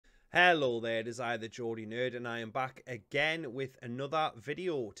Hello there, it is I, the Geordie Nerd, and I am back again with another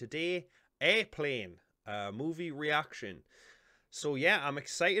video. Today, Airplane, movie reaction. So yeah, I'm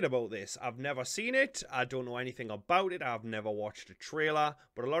excited about this. I've never seen it, I don't know anything about it, I've never watched a trailer,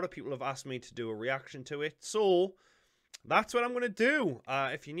 but a lot of people have asked me to do a reaction to it, so that's what I'm going to do.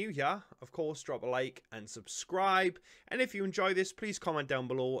 If you're new here, of course, drop a like and subscribe, and if you enjoy this, please comment down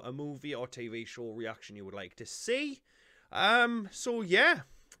below a movie or TV show reaction you would like to see. So yeah.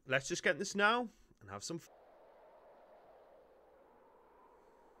 Let's just get this now and have some fun.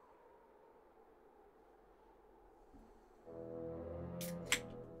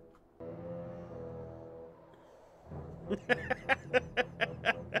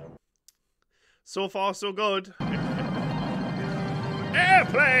 So far, so good.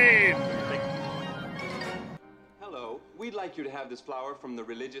 Airplane! Hello, we'd like you to have this flower from the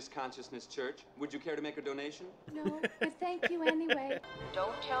Religious Consciousness Church. Would you care to make a donation? No, but thank you anyway.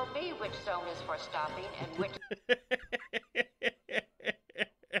 Don't tell me which zone is for stopping and which...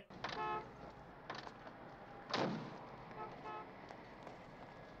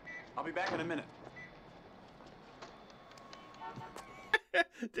 I'll be back in a minute.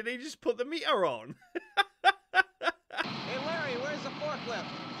 Did he just put the meter on? Hey Larry, where's the forklift?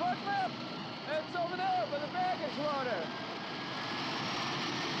 Forklift! It's over there by the baggage loader.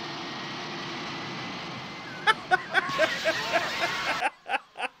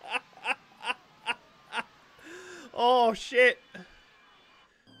 Oh shit.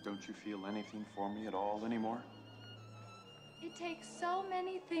 Don't you feel anything for me at all anymore? It takes so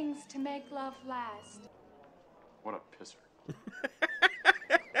many things to make love last. What a pisser.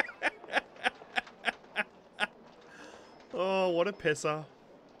 Oh, what a pisser.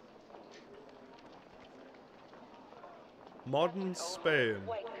 Modern sperm.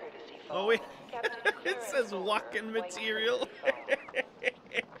 Oh, wait. It says whacking material.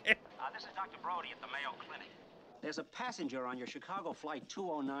 This is Dr. Brody at the Mayo Clinic. There's a passenger on your Chicago flight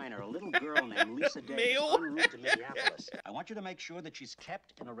 209, a little girl named Lisa Davis, Mayo? en route to Minneapolis. I want you to make sure that she's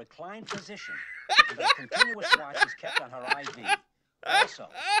kept in a reclined position and that a continuous watch is kept on her IV. Also,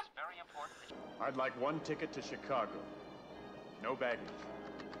 Very important. I'd like one ticket to Chicago. No baggage.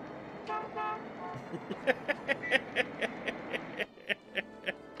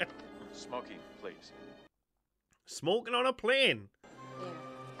 Smoking, please. Smoking on a plane. There,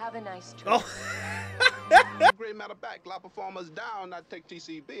 have a nice trip. Oh. Great matter of fact, a lot of performers down, not take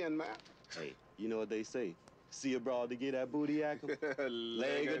TCB in, man. Hey, you know what they say? See a broad to get that booty yak 'em?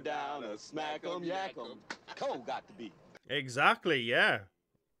 Leg her down or smack 'em, yak 'em. Cold got to be. Exactly, yeah.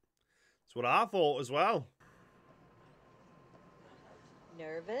 That's what I thought as well.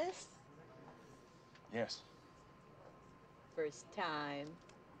 Nervous? Yes. First time.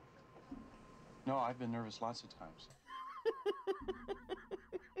 No, I've been nervous lots of times.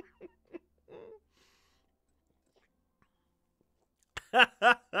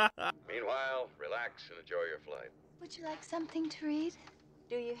 Meanwhile, relax and enjoy your flight. Would you like something to read?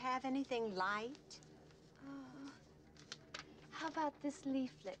 Do you have anything light? Oh, how about this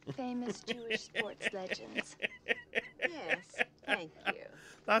leaflet, famous Jewish sports legends? Yes, thank you.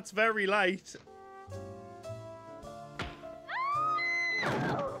 That's very light. We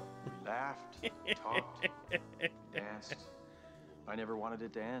laughed, talked, danced. I never wanted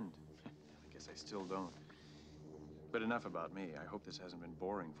it to end. I guess I still don't. But enough about me. I hope this hasn't been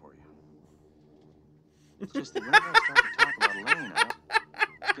boring for you. It's just that whenever I start to talk about Elaine,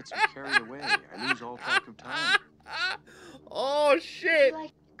 I get so carried away. I lose all track of time. Oh shit.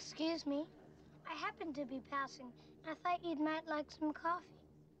 Like, excuse me, I happened to be passing, and I thought you might like some coffee.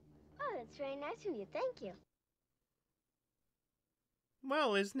 Oh, that's very nice of you. Thank you.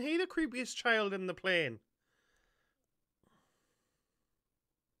 Well, isn't he the creepiest child in the plane?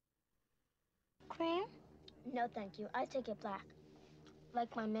 Cream? No, thank you. I take it black.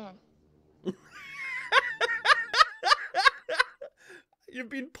 Like my man. You've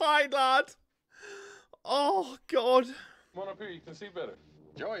been pied, lad. Oh, God. Come on up here, you can see better.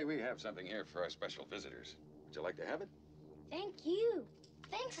 Joey, we have something here for our special visitors. Would you like to have it? Thank you.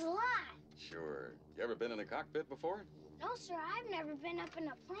 Thanks a lot. Sure. You ever been in a cockpit before? No, sir, I've never been up in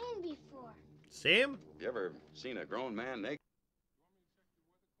a plane before. Same. You ever seen a grown man naked?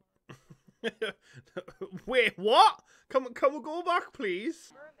 Wait, what? Come on, go back,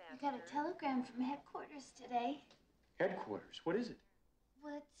 please. I got a telegram from headquarters today. Headquarters? What is it?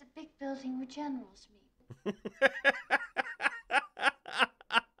 Well, it's a big building where generals meet.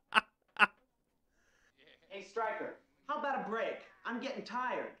 hey, Stryker, how about a break? I'm getting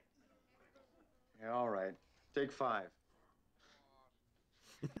tired. Yeah, all right. Take 5.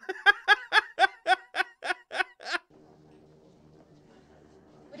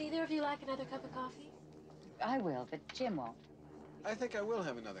 Would either of you like another cup of coffee? I will, but Jim won't. I think I will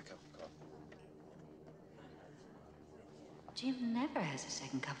have another cup of coffee. Jim never has a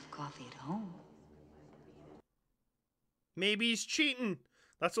second cup of coffee at home. Maybe he's cheating.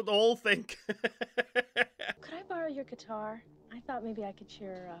 That's what they all think. Could I borrow your guitar? I thought maybe I could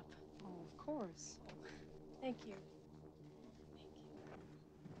cheer her up. Oh, of course. Thank you.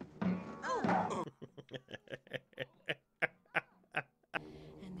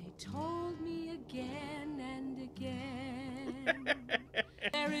 And they told me again and again,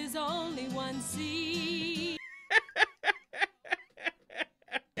 there is only one sea.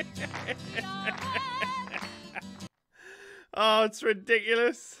 Oh, it's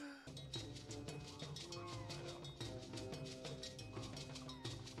ridiculous.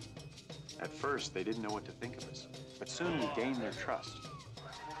 At first, they didn't know what to think of us, but soon we gained their trust.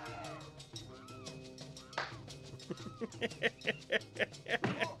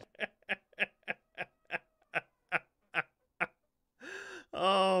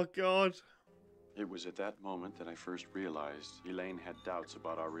 Oh, God. It was at that moment that I first realized Elaine had doubts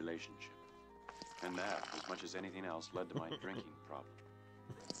about our relationship. And that, as much as anything else, led to my drinking problem.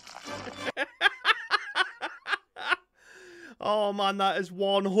 Oh, man, that is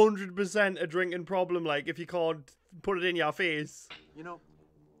 100% a drinking problem, like, if you can't put it in your face. You know,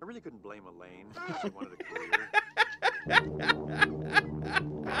 I really couldn't blame Elaine if she wanted a career.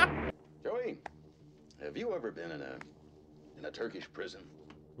 Joey, have you ever been in a Turkish prison?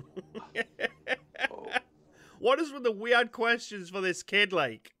 Oh. What is with the weird questions for this kid,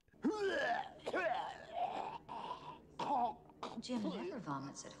 like? Jim never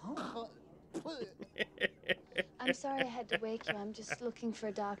vomits at home. I'm sorry I had to wake you. I'm just looking for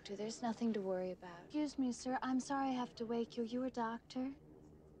a doctor. There's nothing to worry about. Excuse me, sir. I'm sorry I have to wake you. You a doctor?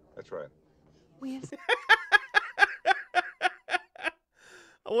 That's right. We have...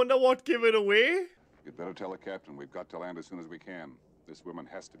 I wonder what gave it away. You'd better tell the captain we've got to land as soon as we can. This woman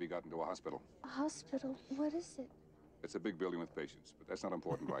has to be gotten to a hospital. A hospital? What is it? It's a big building with patients, but that's not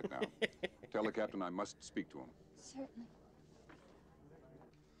important right now. Tell the captain I must speak to him. Certainly.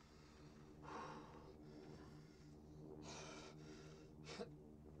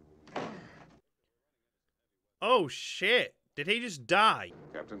 Oh, shit. Did he just die?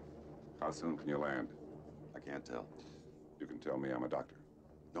 Captain, how soon can you land? I can't tell. You can tell me I'm a doctor.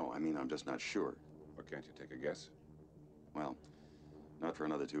 No, I mean, I'm just not sure. Or can't you take a guess? Well, not for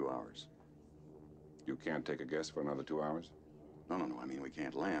another 2 hours. You can't take a guess for another 2 hours? No, I mean, we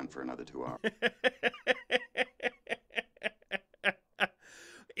can't land for another 2 hours.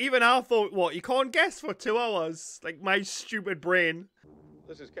 Even I thought, what, you can't guess for 2 hours? Like, my stupid brain.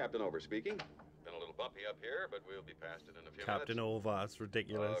 This is Captain Over speaking. Been a little bumpy up here, but we'll be past it in a few Captain minutes. Over, that's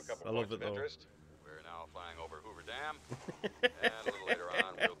ridiculous. A couple I love points it, of though. interest. We're now flying over Hoover Dam, and a little later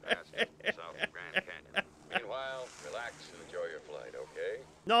on, we'll pass south of Grand Canyon. Meanwhile, relax and enjoy your flight, okay?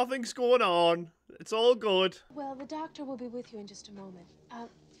 Nothing's going on. It's all good. Well, the doctor will be with you in just a moment.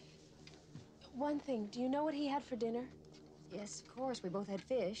 One thing, do you know what he had for dinner? Yes, of course. We both had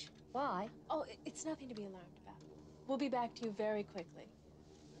fish. Why? Oh, it's nothing to be alarmed about. We'll be back to you very quickly.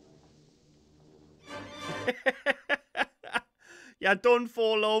 You're done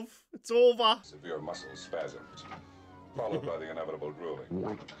for, love. It's over. Severe muscle spasms, followed by the inevitable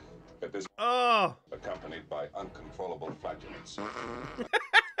drooling. At this accompanied by uncontrollable flatulence.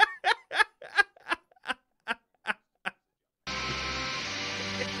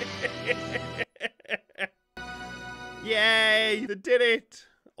 Yay! They did it!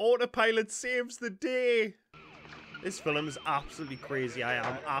 Autopilot saves the day! This film is absolutely crazy. I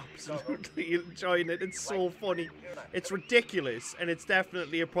am absolutely enjoying it. It's so funny. It's ridiculous, and it's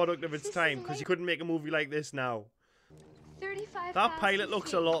definitely a product of its time, because you couldn't make a movie like this now. 35,000 That pilot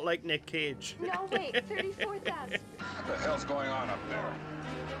looks a lot like Nick Cage. No, wait, 34,000. What the hell's going on up there?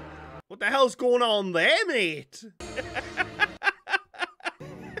 What the hell's going on there, mate?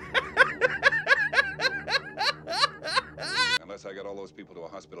 Unless I get all those people to a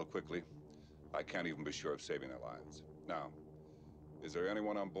hospital quickly, I can't even be sure of saving their lives. Now, is there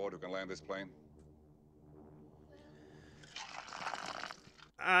anyone on board who can land this plane?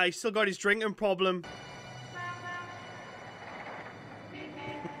 He's still got his drinking problem.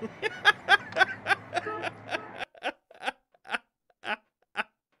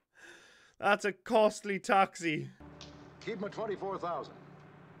 That's a costly taxi. Keep him at 24,000.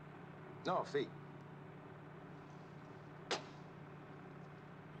 No, feet.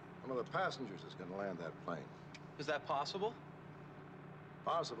 One of the passengers is going to land that plane. Is that possible?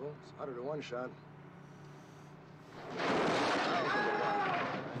 Possible. It's 100 to 1 shot.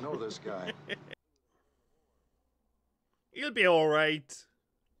 I know this guy. He'll be alright.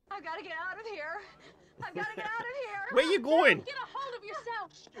 I've got to get out of here. I've got to get out of here. Where you going? Get a hold of yourself.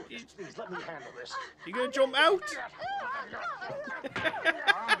 Please, let me handle this. You gonna jump out?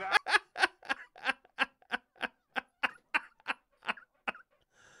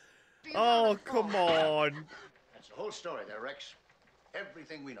 Oh, come on. That's the whole story there, Rex.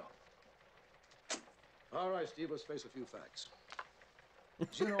 Everything we know. All right, Steve, let's face a few facts.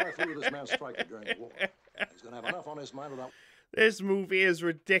 As you know, I flew with this man Stryker during the war. He's going to have enough on his mind without... This movie is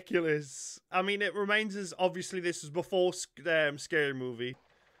ridiculous. I mean, it reminds us, obviously, this was before Scary Movie.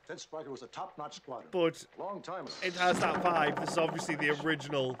 Ted Stryker was a top-notch squatter. But long time ago. It has that vibe. This is obviously the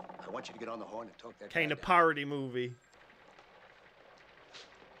original I want you to get on the horn and talk that kind of guy down. parody movie.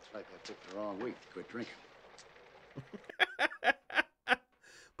 It's like I picked the wrong week to quit drinking.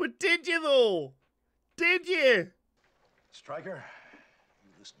 But did you, though? Did you? Stryker,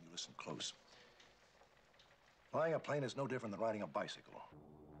 you listen close. Flying a plane is no different than riding a bicycle.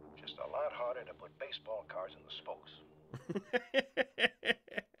 Just a lot harder to put baseball cards in the spokes.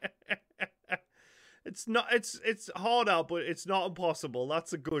 It's not. It's harder, but it's not impossible.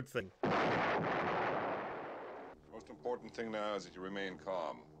 That's a good thing. Most important thing now is that you remain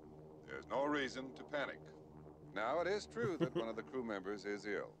calm. There's no reason to panic. Now, it is true that one of the crew members is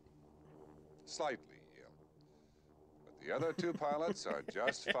ill. Slightly ill. But the other two pilots are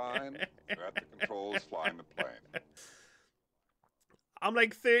just fine. They're at the controls flying the plane. I'm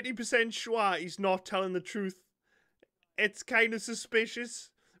like 30% sure he's not telling the truth. It's kind of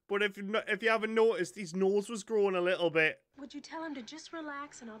suspicious. But if you haven't noticed, his nose was growing a little bit. Would you tell him to just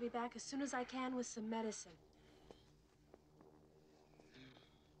relax and I'll be back as soon as I can with some medicine?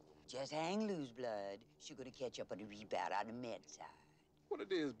 Just hang loose, blood. She's gonna catch up on the rebound on the med side. What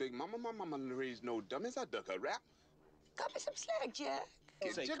it is, Big Mama? My mama raised no dummies. I duck a rap. Cut me some slack, Jack.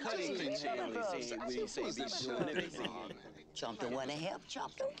 Chomp don't want to help.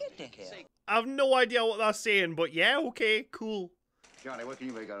 Chomp don't get the help. I have no idea what they're saying, but yeah, okay, cool. Johnny, what can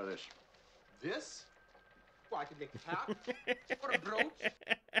you make out of this? This? Well, I can make a cap or a brooch.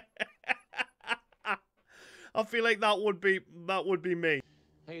 I feel like that would be me.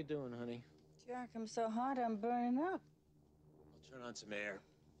 How you doing, honey? Jack, I'm so hot, I'm burning up. I'll turn on some air.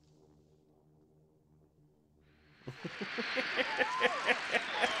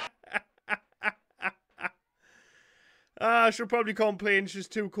 She'll probably complain she's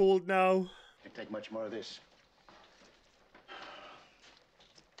too cold now. Can't take much more of this.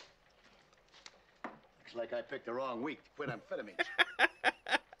 Looks like I picked the wrong week to quit amphetamines.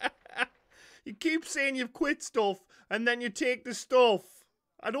 You keep saying you've quit stuff, and then you take the stuff.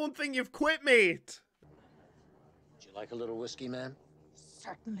 I don't think you've quit, mate. Would you like a little whiskey, man?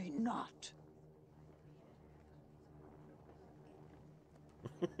 Certainly not.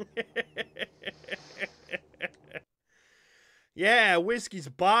 Yeah, whiskey's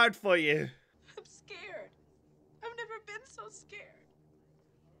bad for you. I'm scared. I've never been so scared.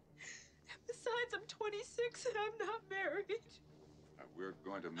 Besides, I'm 26 and I'm not married. We're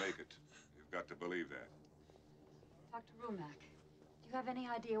going to make it. You've got to believe that. Dr. Rumack, do you have any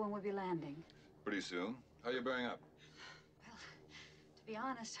idea when we'll be landing? Pretty soon. How are you bearing up? Well, to be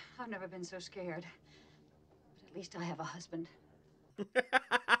honest, I've never been so scared. But at least I have a husband.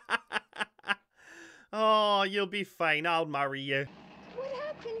 Oh, you'll be fine. I'll marry you. What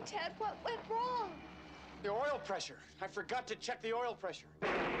happened, Ted? What went wrong? The oil pressure. I forgot to check the oil pressure.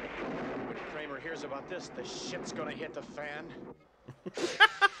 When Kramer hears about this, the shit's gonna hit the fan.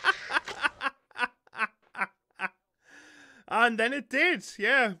 And then it did.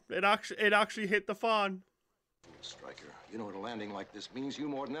 Yeah, it actually hit the fan. Stryker, you know what a landing like this means. You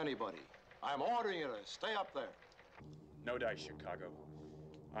more than anybody. I'm ordering you to stay up there. No dice, Chicago.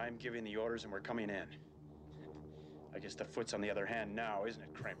 I'm giving the orders and we're coming in. I guess the foot's on the other hand now, isn't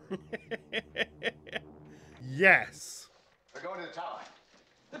it, Kramer? Yes. We're going to the tower.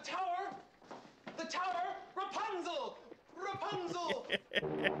 The tower! The tower! Rapunzel! Rapunzel!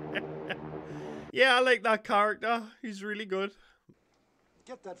 Yeah, I like that character. He's really good.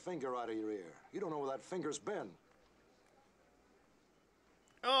 Get that finger out of your ear. You don't know where that finger's been.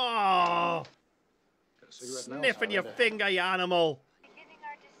 Oh! Sniffing your finger, you animal. Beginning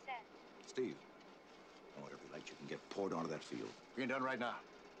our descent. Steve, I want every light you can get poured onto that field. Being done right now.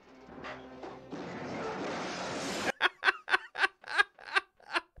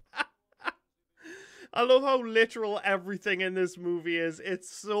 I love how literal everything in this movie is. It's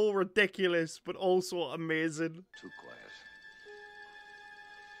so ridiculous, but also amazing. Too quiet.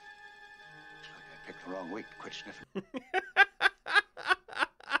 Looks like I picked the wrong week to quit sniffing.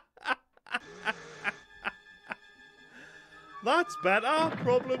 That's better.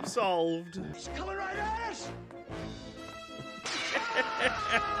 Problem solved. He's coming right at us!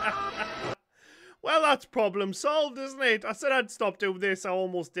 Well, that's problem solved, isn't it? I said I'd stop doing this. I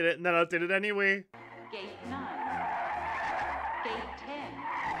almost did it, and then I did it anyway. Gate 9. Gate 10.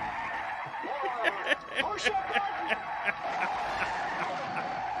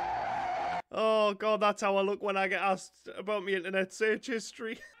 Oh, God, that's how I look when I get asked about my internet search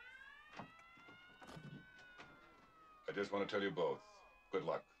history. I just want to tell you both, good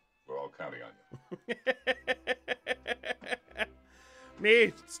luck. We're all counting on you.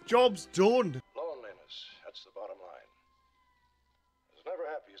 Mate, job's done. Loneliness, that's the bottom line. I was never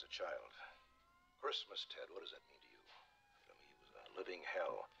happy as a child. Christmas, Ted, what does that mean to you? To me, it was a living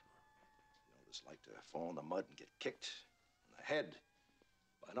hell. You know what it's like to fall in the mud and get kicked in the head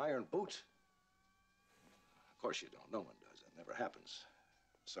by an iron boot? Of course you don't. No one does. That never happens.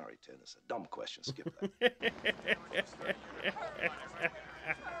 Sorry, Ted, it's a dumb question. Skip that.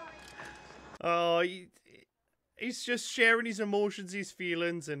 Oh, he's just sharing his emotions, his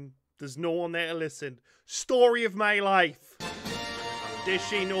feelings, and there's no one there to listen. Story of my life. Does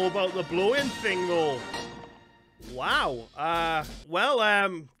she know about the blowing thing, though? Wow.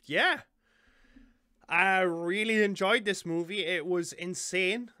 Yeah. I really enjoyed this movie. It was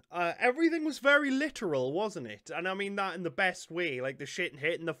insane. Everything was very literal, wasn't it? And I mean that in the best way, like the shit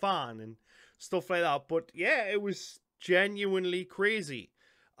hitting the fan and stuff like that. But yeah, it was genuinely crazy.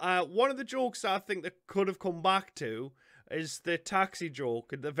 One of the jokes I think that could have come back to is the taxi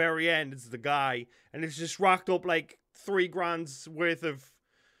joke at the very end. It's the guy, and it's just racked up like $3,000 worth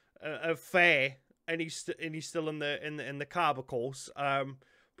of fare, and he's still in the cab, of course.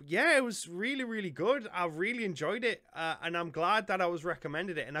 But yeah, it was really, really good. I really enjoyed it, and I'm glad that I was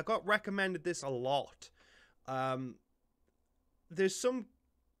recommended it, and I got recommended this a lot. There's some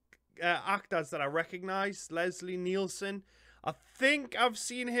actors that I recognize. Leslie Nielsen. I think I've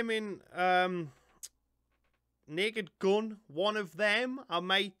seen him in Naked Gun, one of them. I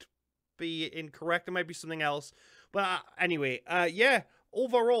might be incorrect. It might be something else. But anyway, yeah,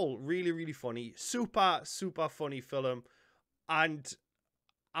 overall, really, really funny. Super, super funny film. And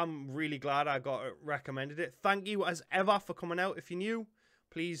I'm really glad I got recommended it. Thank you as ever for coming out. If you're new,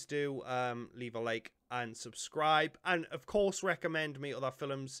 please do leave a like and subscribe. And of course, recommend me other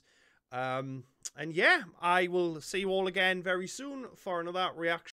films. And yeah, I will see you all again very soon for another reaction.